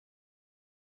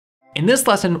In this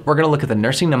lesson, we're going to look at the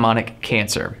nursing mnemonic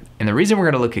cancer. And the reason we're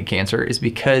going to look at cancer is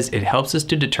because it helps us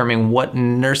to determine what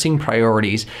nursing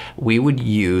priorities we would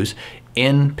use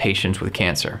in patients with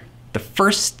cancer. The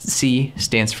first C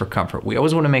stands for comfort. We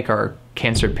always want to make our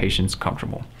cancer patients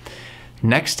comfortable.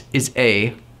 Next is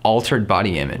A, altered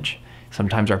body image.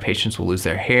 Sometimes our patients will lose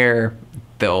their hair,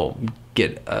 they'll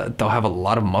have a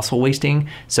lot of muscle wasting,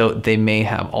 so they may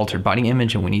have altered body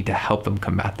image and we need to help them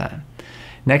combat that.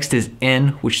 Next is N,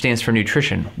 which stands for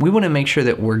nutrition. We want to make sure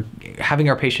that we're having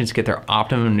our patients get their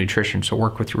optimum nutrition, so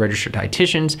work with your registered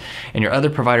dietitians and your other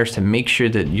providers to make sure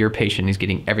that your patient is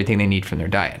getting everything they need from their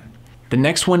diet. The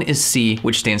next one is C,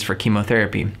 which stands for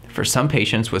chemotherapy. For some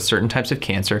patients with certain types of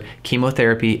cancer,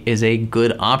 chemotherapy is a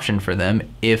good option for them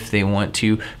if they want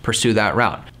to pursue that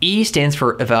route. E stands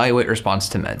for evaluate response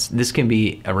to meds. This can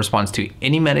be a response to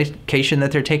any medication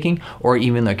that they're taking or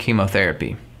even the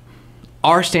chemotherapy.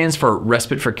 R stands for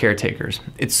respite for caretakers.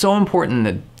 It's so important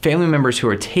that family members who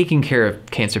are taking care of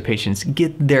cancer patients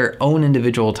get their own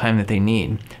individual time that they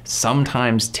need.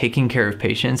 Sometimes taking care of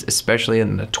patients, especially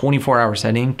in the 24-hour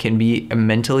setting, can be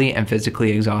mentally and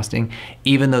physically exhausting,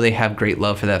 even though they have great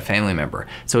love for that family member.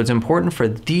 So it's important for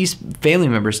these family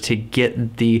members to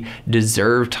get the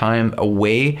deserved time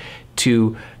away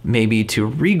to maybe to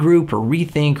regroup or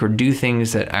rethink or do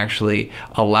things that actually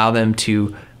allow them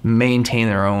to maintain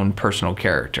their own personal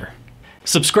character.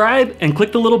 Subscribe and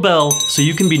click the little bell so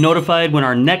you can be notified when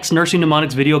our next Nursing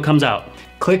Mnemonics video comes out.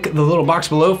 Click the little box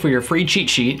below for your free cheat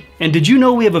sheet. And did you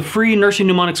know we have a free Nursing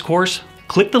Mnemonics course?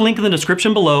 Click the link in the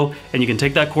description below and you can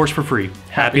take that course for free.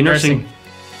 Happy nursing.